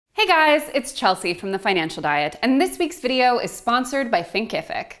Hey guys, it's Chelsea from The Financial Diet, and this week's video is sponsored by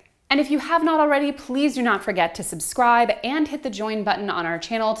Thinkific. And if you have not already, please do not forget to subscribe and hit the join button on our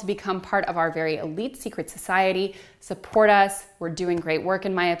channel to become part of our very elite secret society. Support us. We're doing great work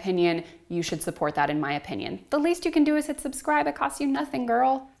in my opinion. You should support that in my opinion. The least you can do is hit subscribe. It costs you nothing,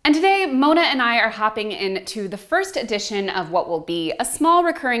 girl. And today, Mona and I are hopping into the first edition of what will be a small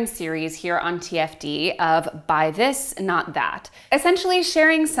recurring series here on TFD of Buy This, Not That. Essentially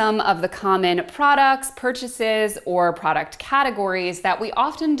sharing some of the common products, purchases, or product categories that we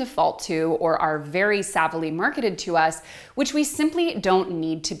often default to or are very savvily marketed to us, which we simply don't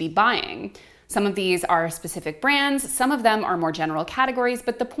need to be buying. Some of these are specific brands, some of them are more general categories,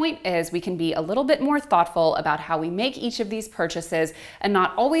 but the point is we can be a little bit more thoughtful about how we make each of these purchases and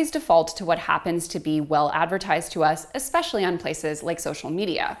not always default to what happens to be well advertised to us, especially on places like social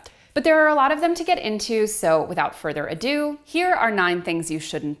media. But there are a lot of them to get into, so without further ado, here are 9 things you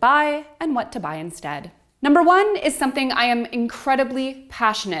shouldn't buy and what to buy instead. Number 1 is something I am incredibly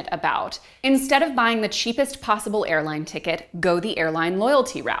passionate about. Instead of buying the cheapest possible airline ticket, go the airline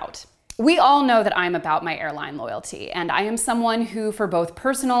loyalty route. We all know that I'm about my airline loyalty, and I am someone who, for both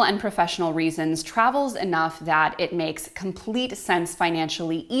personal and professional reasons, travels enough that it makes complete sense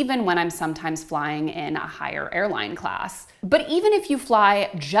financially, even when I'm sometimes flying in a higher airline class. But even if you fly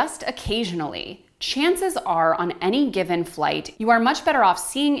just occasionally, chances are on any given flight, you are much better off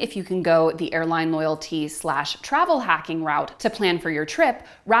seeing if you can go the airline loyalty / travel hacking route to plan for your trip,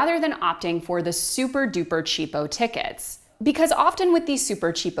 rather than opting for the super duper cheapo tickets. Because often with these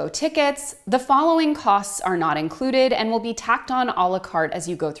super cheapo tickets, the following costs are not included and will be tacked on a la carte as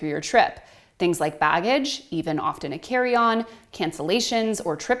you go through your trip. Things like baggage, even often a carry-on, cancellations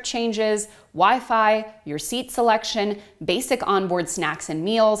or trip changes, Wi-Fi, your seat selection, basic onboard snacks and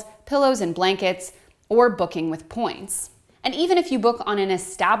meals, pillows and blankets, or booking with points. And even if you book on an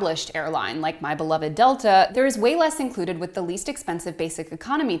established airline like my beloved Delta, there is way less included with the least expensive basic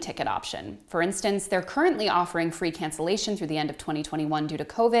economy ticket option. For instance, they're currently offering free cancellation through the end of 2021 due to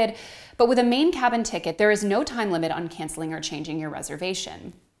COVID, but with a main cabin ticket, there is no time limit on canceling or changing your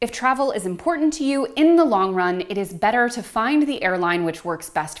reservation. If travel is important to you, in the long run, it is better to find the airline which works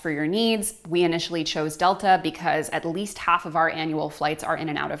best for your needs. We initially chose Delta because at least half of our annual flights are in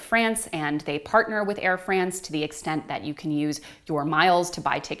and out of France, and they partner with Air France to the extent that you can use your miles to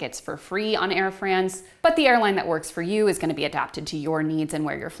buy tickets for free on Air France. But the airline that works for you is going to be adapted to your needs and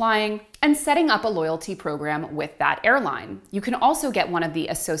where you're flying. And setting up a loyalty program with that airline. You can also get one of the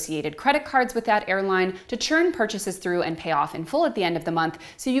associated credit cards with that airline to churn purchases through and pay off in full at the end of the month,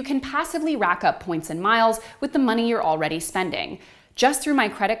 so you can passively rack up points and miles with the money you're already spending. Just through my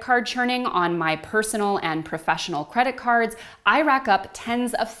credit card churning on my personal and professional credit cards, I rack up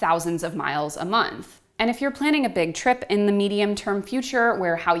tens of thousands of miles a month. And if you're planning a big trip in the medium-term future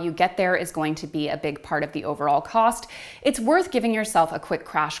where how you get there is going to be a big part of the overall cost, it's worth giving yourself a quick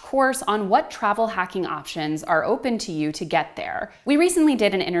crash course on what travel hacking options are open to you to get there. We recently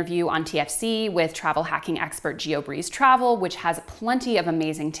did an interview on TFC with travel hacking expert GeoBreeze Travel, which has plenty of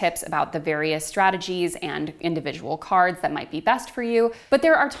amazing tips about the various strategies and individual cards that might be best for you. But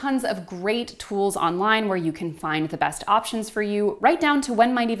there are tons of great tools online where you can find the best options for you, right down to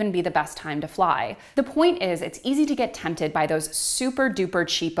when might even be the best time to fly. The point is, it's easy to get tempted by those super duper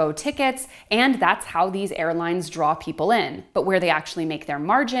cheapo tickets, and that's how these airlines draw people in. But where they actually make their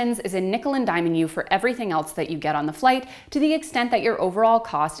margins is in nickel and diming you for everything else that you get on the flight, to the extent that your overall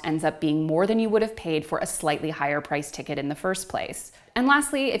cost ends up being more than you would have paid for a slightly higher price ticket in the first place. And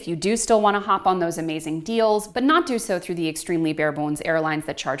lastly, if you do still want to hop on those amazing deals, but not do so through the extremely bare bones airlines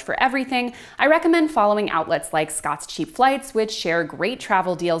that charge for everything, I recommend following outlets like Scott's Cheap Flights, which share great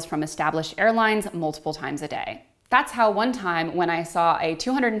travel deals from established airlines multiple times a day. That's how one time when I saw a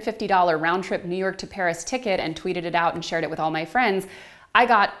 $250 round trip New York to Paris ticket and tweeted it out and shared it with all my friends, I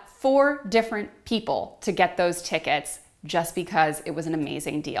got 4 different people to get those tickets just because it was an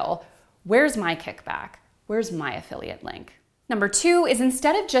amazing deal. Where's my kickback? Where's my affiliate link? Number 2 is,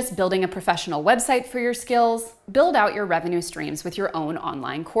 instead of just building a professional website for your skills, build out your revenue streams with your own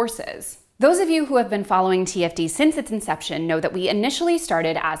online courses. Those of you who have been following TFD since its inception know that we initially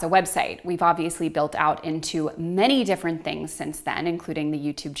started as a website. We've obviously built out into many different things since then, including the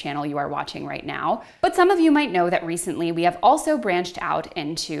YouTube channel you are watching right now. But some of you might know that recently we have also branched out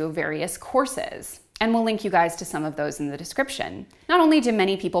into various courses. And we'll link you guys to some of those in the description. Not only do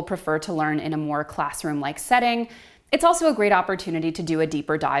many people prefer to learn in a more classroom-like setting, it's also a great opportunity to do a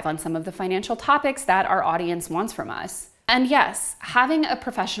deeper dive on some of the financial topics that our audience wants from us. And yes, having a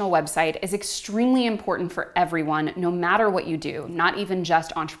professional website is extremely important for everyone, no matter what you do, not even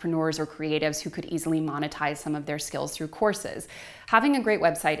just entrepreneurs or creatives who could easily monetize some of their skills through courses. Having a great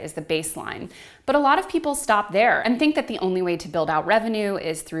website is the baseline, but a lot of people stop there and think that the only way to build out revenue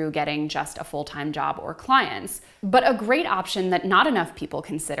is through getting just a full-time job or clients. But a great option that not enough people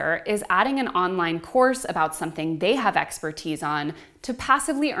consider is adding an online course about something they have expertise on to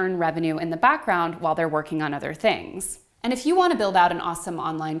passively earn revenue in the background while they're working on other things. And if you want to build out an awesome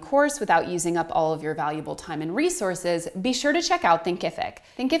online course without using up all of your valuable time and resources, be sure to check out Thinkific.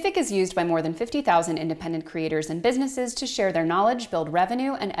 Thinkific is used by more than 50,000 independent creators and businesses to share their knowledge, build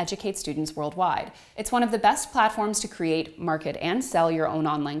revenue, and educate students worldwide. It's one of the best platforms to create, market, and sell your own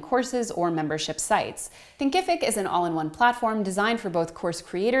online courses or membership sites. Thinkific is an all-in-one platform designed for both course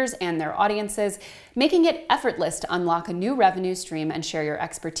creators and their audiences, making it effortless to unlock a new revenue stream and share your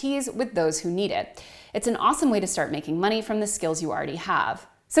expertise with those who need it. It's an awesome way to start making money from the skills you already have.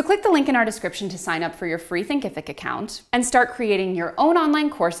 So click the link in our description to sign up for your free Thinkific account and start creating your own online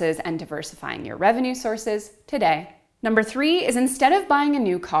courses and diversifying your revenue sources today. Number 3 is, instead of buying a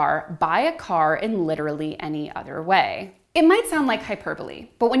new car, buy a car in literally any other way. It might sound like hyperbole,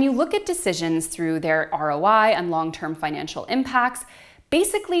 but when you look at decisions through their ROI and long-term financial impacts,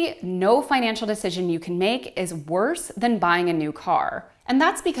 basically no financial decision you can make is worse than buying a new car. And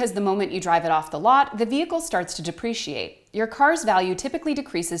that's because the moment you drive it off the lot, the vehicle starts to depreciate. Your car's value typically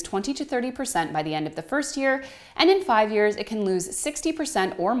decreases 20 to 30% by the end of the first year, and in 5 years, it can lose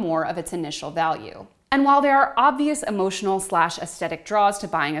 60% or more of its initial value. And while there are obvious emotional/aesthetic draws to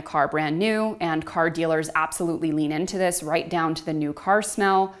buying a car brand new, and car dealers absolutely lean into this right down to the new car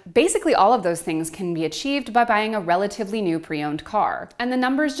smell, basically all of those things can be achieved by buying a relatively new pre-owned car. And the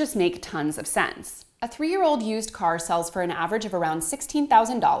numbers just make tons of sense. A 3-year-old used car sells for an average of around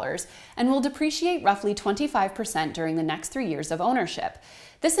 $16,000 and will depreciate roughly 25% during the next 3 years of ownership.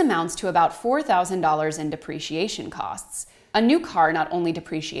 This amounts to about $4,000 in depreciation costs. A new car not only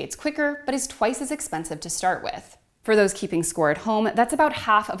depreciates quicker, but is twice as expensive to start with. For those keeping score at home, that's about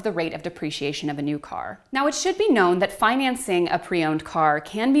half of the rate of depreciation of a new car. Now, it should be known that financing a pre-owned car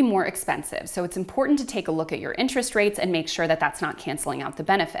can be more expensive, so it's important to take a look at your interest rates and make sure that that's not canceling out the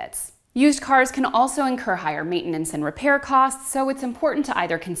benefits. Used cars can also incur higher maintenance and repair costs, so it's important to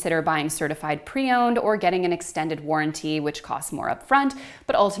either consider buying certified pre-owned or getting an extended warranty, which costs more upfront,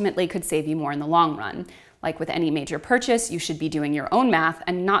 but ultimately could save you more in the long run. Like with any major purchase, you should be doing your own math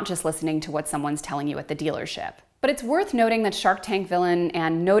and not just listening to what someone's telling you at the dealership. But it's worth noting that Shark Tank villain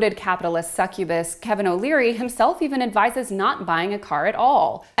and noted capitalist succubus Kevin O'Leary himself even advises not buying a car at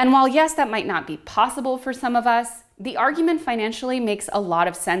all. And while yes, that might not be possible for some of us, the argument financially makes a lot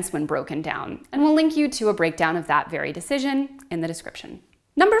of sense when broken down, and we'll link you to a breakdown of that very decision in the description.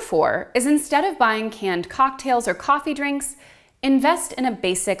 Number 4 is, instead of buying canned cocktails or coffee drinks, invest in a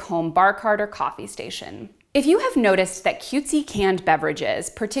basic home bar cart or coffee station. If you have noticed that cutesy canned beverages,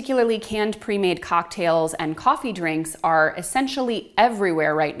 particularly canned pre-made cocktails and coffee drinks, are essentially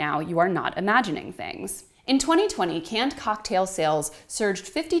everywhere right now, you are not imagining things. In 2020, canned cocktail sales surged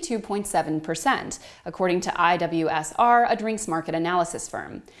 52.7%, according to IWSR, a drinks market analysis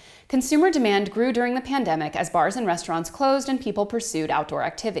firm. Consumer demand grew during the pandemic as bars and restaurants closed and people pursued outdoor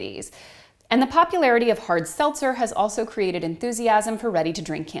activities. And the popularity of hard seltzer has also created enthusiasm for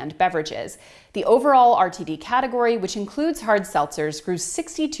ready-to-drink canned beverages. The overall RTD category, which includes hard seltzers, grew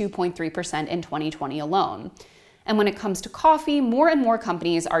 62.3% in 2020 alone. And when it comes to coffee, more and more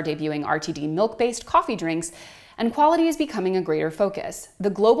companies are debuting RTD milk-based coffee drinks, and quality is becoming a greater focus.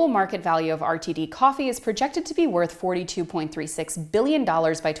 The global market value of RTD coffee is projected to be worth $42.36 billion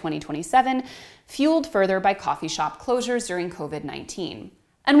by 2027, fueled further by coffee shop closures during COVID-19.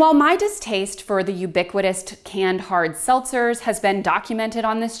 And while my distaste for the ubiquitous canned hard seltzers has been documented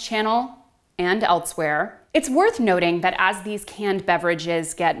on this channel and elsewhere, it's worth noting that as these canned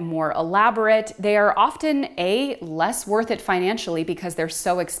beverages get more elaborate, they are often A, less worth it financially because they're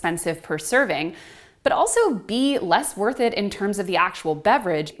so expensive per serving, but also B, less worth it in terms of the actual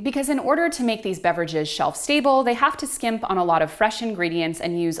beverage, because in order to make these beverages shelf stable, they have to skimp on a lot of fresh ingredients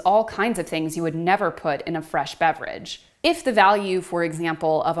and use all kinds of things you would never put in a fresh beverage. If the value, for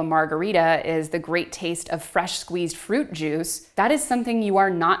example, of a margarita is the great taste of fresh squeezed fruit juice, that is something you are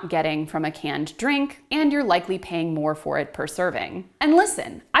not getting from a canned drink, and you're likely paying more for it per serving. And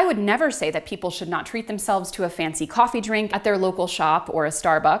listen, I would never say that people should not treat themselves to a fancy coffee drink at their local shop or a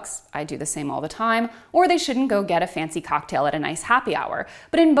Starbucks, I do the same all the time, or they shouldn't go get a fancy cocktail at a nice happy hour.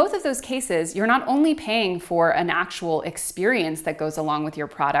 But in both of those cases, you're not only paying for an actual experience that goes along with your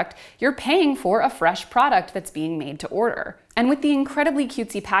product, you're paying for a fresh product that's being made to order. And with the incredibly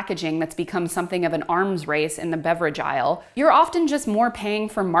cutesy packaging that's become something of an arms race in the beverage aisle, you're often just more paying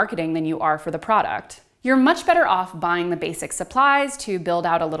for marketing than you are for the product. You're much better off buying the basic supplies to build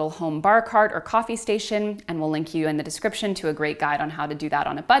out a little home bar cart or coffee station, and we'll link you in the description to a great guide on how to do that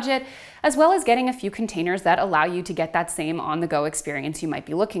on a budget, as well as getting a few containers that allow you to get that same on-the-go experience you might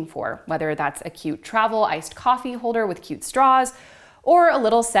be looking for, whether that's a cute travel iced coffee holder with cute straws, or a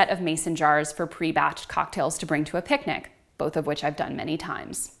little set of mason jars for pre-batched cocktails to bring to a picnic, both of which I've done many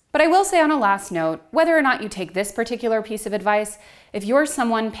times. But I will say on a last note, whether or not you take this particular piece of advice, if you're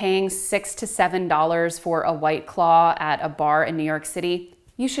someone paying $6 to $7 for a White Claw at a bar in New York City,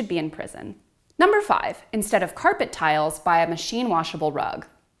 you should be in prison. Number 5, instead of carpet tiles, buy a machine washable rug.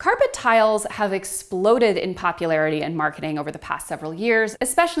 Carpet tiles have exploded in popularity and marketing over the past several years,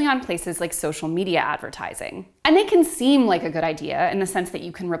 especially on places like social media advertising. And they can seem like a good idea in the sense that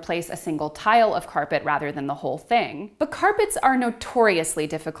you can replace a single tile of carpet rather than the whole thing. But carpets are notoriously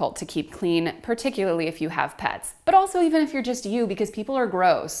difficult to keep clean, particularly if you have pets, but also even if you're just you, because people are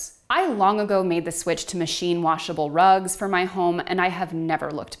gross. I long ago made the switch to machine washable rugs for my home, and I have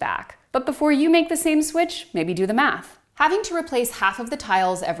never looked back. But before you make the same switch, maybe do the math. Having to replace half of the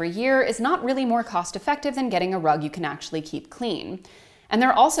tiles every year is not really more cost-effective than getting a rug you can actually keep clean. And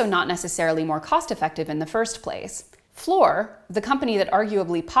they're also not necessarily more cost-effective in the first place. Floor, the company that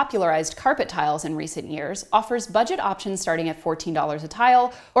arguably popularized carpet tiles in recent years, offers budget options starting at $14 a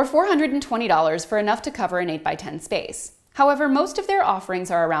tile or $420 for enough to cover an 8x10 space. However, most of their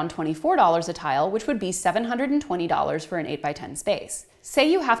offerings are around $24 a tile, which would be $720 for an 8x10 space.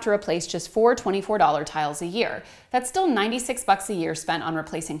 Say you have to replace just 4 $24 tiles a year. That's still $96 a year spent on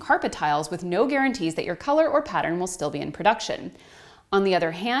replacing carpet tiles with no guarantees that your color or pattern will still be in production. On the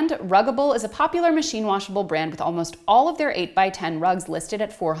other hand, Ruggable is a popular machine washable brand with almost all of their 8x10 rugs listed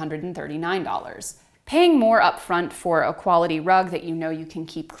at $439. Paying more upfront for a quality rug that you know you can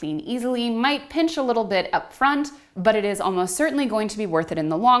keep clean easily might pinch a little bit upfront, but it is almost certainly going to be worth it in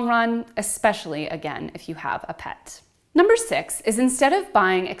the long run, especially, again, if you have a pet. Number 6 is instead of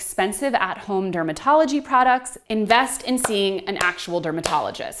buying expensive at-home dermatology products, invest in seeing an actual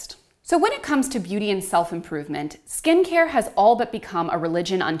dermatologist. So when it comes to beauty and self-improvement, skincare has all but become a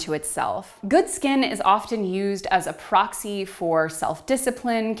religion unto itself. Good skin is often used as a proxy for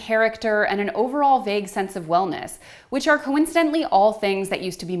self-discipline, character, and an overall vague sense of wellness, which are coincidentally all things that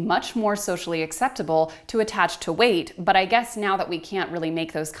used to be much more socially acceptable to attach to weight, but I guess now that we can't really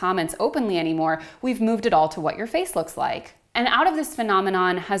make those comments openly anymore, we've moved it all to what your face looks like. And out of this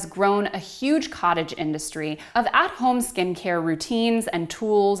phenomenon has grown a huge cottage industry of at-home skincare routines and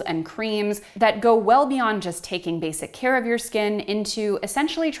tools and creams that go well beyond just taking basic care of your skin into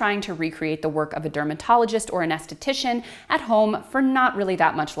essentially trying to recreate the work of a dermatologist or an esthetician at home for not really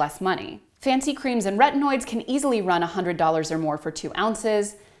that much less money. Fancy creams and retinoids can easily run $100 or more for 2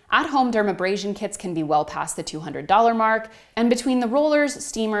 ounces. At-home dermabrasion kits can be well past the $200 mark, and between the rollers,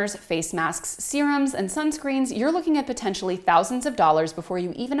 steamers, face masks, serums, and sunscreens, you're looking at potentially thousands of dollars before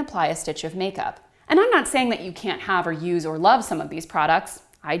you even apply a stitch of makeup. And I'm not saying that you can't have or use or love some of these products.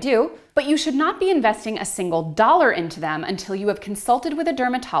 I do, but you should not be investing a single dollar into them until you have consulted with a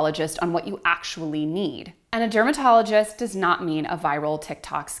dermatologist on what you actually need. And a dermatologist does not mean a viral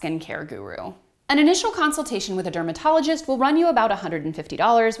TikTok skincare guru. An initial consultation with a dermatologist will run you about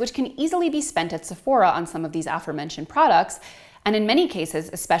 $150, which can easily be spent at Sephora on some of these aforementioned products, and in many cases,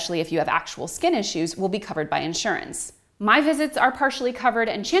 especially if you have actual skin issues, will be covered by insurance. My visits are partially covered,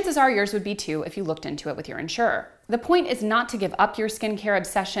 and chances are yours would be too if you looked into it with your insurer. The point is not to give up your skincare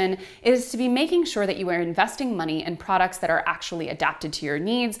obsession, it is to be making sure that you are investing money in products that are actually adapted to your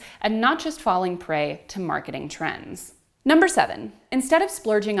needs and not just falling prey to marketing trends. Number 7, instead of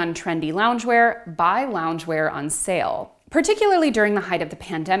splurging on trendy loungewear, buy loungewear on sale. Particularly during the height of the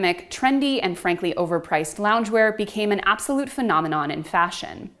pandemic, trendy and frankly overpriced loungewear became an absolute phenomenon in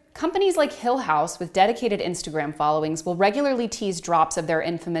fashion. Companies like Hill House with dedicated Instagram followings will regularly tease drops of their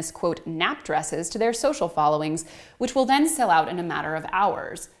infamous, quote, nap dresses to their social followings, which will then sell out in a matter of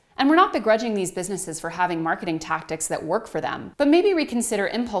hours. And we're not begrudging these businesses for having marketing tactics that work for them, but maybe reconsider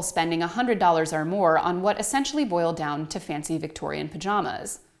impulse spending $100 or more on what essentially boiled down to fancy Victorian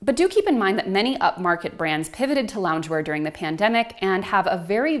pajamas. But do keep in mind that many upmarket brands pivoted to loungewear during the pandemic and have a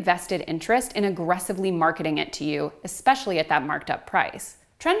very vested interest in aggressively marketing it to you, especially at that marked up price.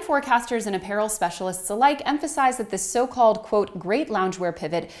 Trend forecasters and apparel specialists alike emphasize that this so-called, quote, great loungewear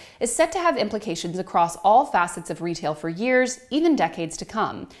pivot is set to have implications across all facets of retail for years, even decades to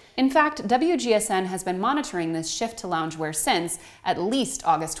come. In fact, WGSN has been monitoring this shift to loungewear since, at least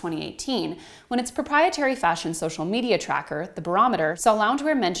August 2018, when its proprietary fashion social media tracker, The Barometer, saw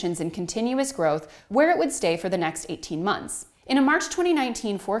loungewear mentions in continuous growth where it would stay for the next 18 months. In a March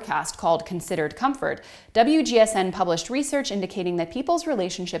 2019 forecast called Considered Comfort, WGSN published research indicating that people's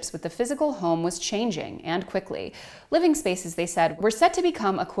relationships with the physical home was changing, and quickly. Living spaces, they said, were set to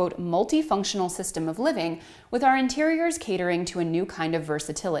become a, quote, multifunctional system of living, with our interiors catering to a new kind of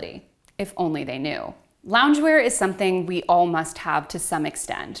versatility. If only they knew. Loungewear is something we all must have to some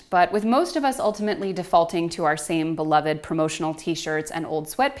extent, but with most of us ultimately defaulting to our same beloved promotional t-shirts and old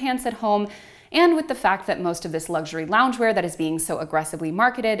sweatpants at home, and with the fact that most of this luxury loungewear that is being so aggressively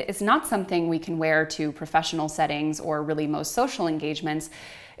marketed is not something we can wear to professional settings or really most social engagements,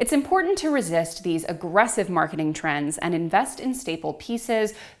 it's important to resist these aggressive marketing trends and invest in staple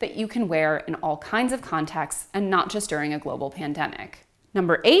pieces that you can wear in all kinds of contexts and not just during a global pandemic.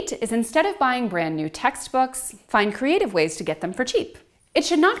 Number 8 is, instead of buying brand new textbooks, find creative ways to get them for cheap. It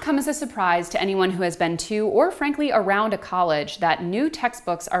should not come as a surprise to anyone who has been to, or frankly around, a college that new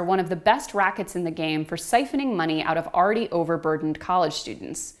textbooks are one of the best rackets in the game for siphoning money out of already overburdened college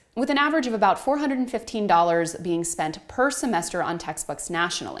students, with an average of about $415 being spent per semester on textbooks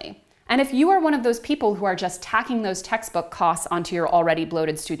nationally. And if you are one of those people who are just tacking those textbook costs onto your already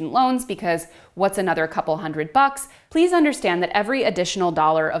bloated student loans because what's another couple $100, please understand that every additional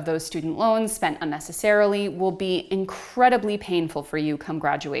dollar of those student loans spent unnecessarily will be incredibly painful for you come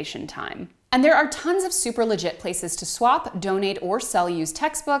graduation time. And there are tons of super legit places to swap, donate, or sell used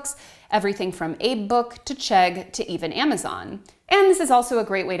textbooks, everything from AbeBook to Chegg to even Amazon. And this is also a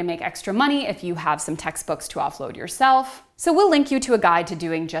great way to make extra money if you have some textbooks to offload yourself. So we'll link you to a guide to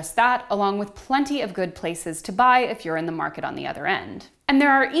doing just that, along with plenty of good places to buy if you're in the market on the other end. And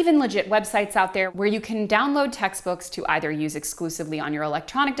there are even legit websites out there where you can download textbooks to either use exclusively on your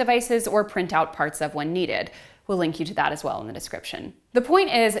electronic devices or print out parts of when needed. We'll link you to that as well in the description. The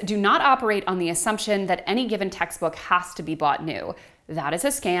point is, do not operate on the assumption that any given textbook has to be bought new. That is a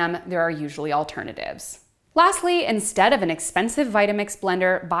scam. There are usually alternatives. Lastly, instead of an expensive Vitamix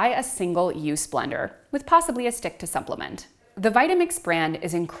blender, buy a single-use blender, with possibly a stick to supplement. The Vitamix brand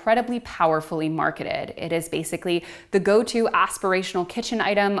is incredibly powerfully marketed. It is basically the go-to aspirational kitchen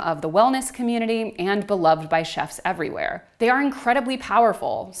item of the wellness community and beloved by chefs everywhere. They are incredibly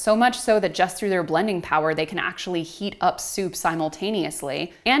powerful, so much so that just through their blending power, they can actually heat up soup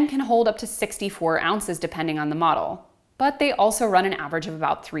simultaneously and can hold up to 64 ounces depending on the model. But they also run an average of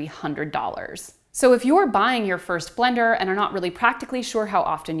about $300. So if you're buying your first blender and are not really practically sure how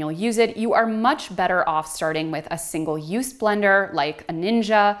often you'll use it, you are much better off starting with a single-use blender like a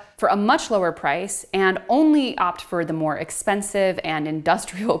Ninja for a much lower price, and only opt for the more expensive and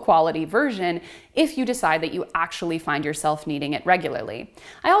industrial quality version if you decide that you actually find yourself needing it regularly.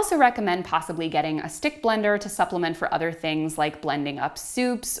 I also recommend possibly getting a stick blender to supplement for other things like blending up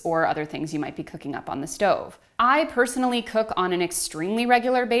soups or other things you might be cooking up on the stove. I personally cook on an extremely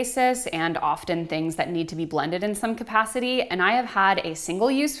regular basis and often things that need to be blended in some capacity, and I have had a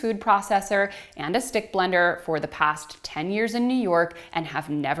single-use food processor and a stick blender for the past 10 years in New York and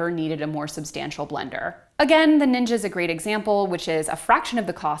have never needed a more substantial blender. Again, the Ninja is a great example, which is a fraction of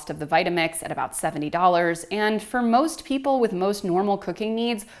the cost of the Vitamix at about $70, and for most people with most normal cooking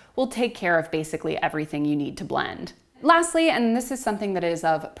needs, will take care of basically everything you need to blend. Lastly, and this is something that is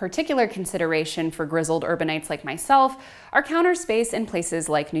of particular consideration for grizzled urbanites like myself, our counter space in places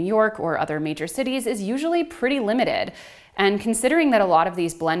like New York or other major cities is usually pretty limited. And considering that a lot of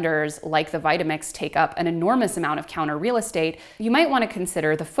these blenders, like the Vitamix, take up an enormous amount of counter real estate, you might want to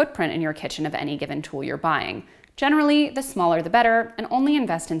consider the footprint in your kitchen of any given tool you're buying. Generally, the smaller the better, and only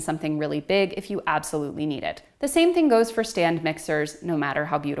invest in something really big if you absolutely need it. The same thing goes for stand mixers, no matter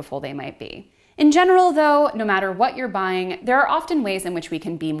how beautiful they might be. In general, though, no matter what you're buying, there are often ways in which we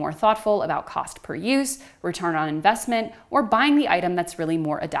can be more thoughtful about cost per use, return on investment, or buying the item that's really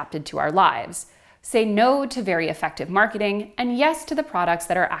more adapted to our lives. Say no to very effective marketing, and yes to the products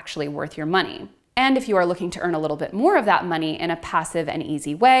that are actually worth your money. And if you are looking to earn a little bit more of that money in a passive and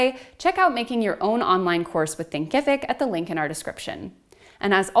easy way, check out making your own online course with Thinkific at the link in our description.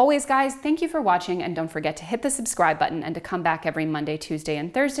 And as always, guys, thank you for watching, and don't forget to hit the subscribe button and to come back every Monday, Tuesday,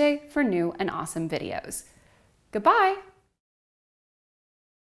 and Thursday for new and awesome videos. Goodbye!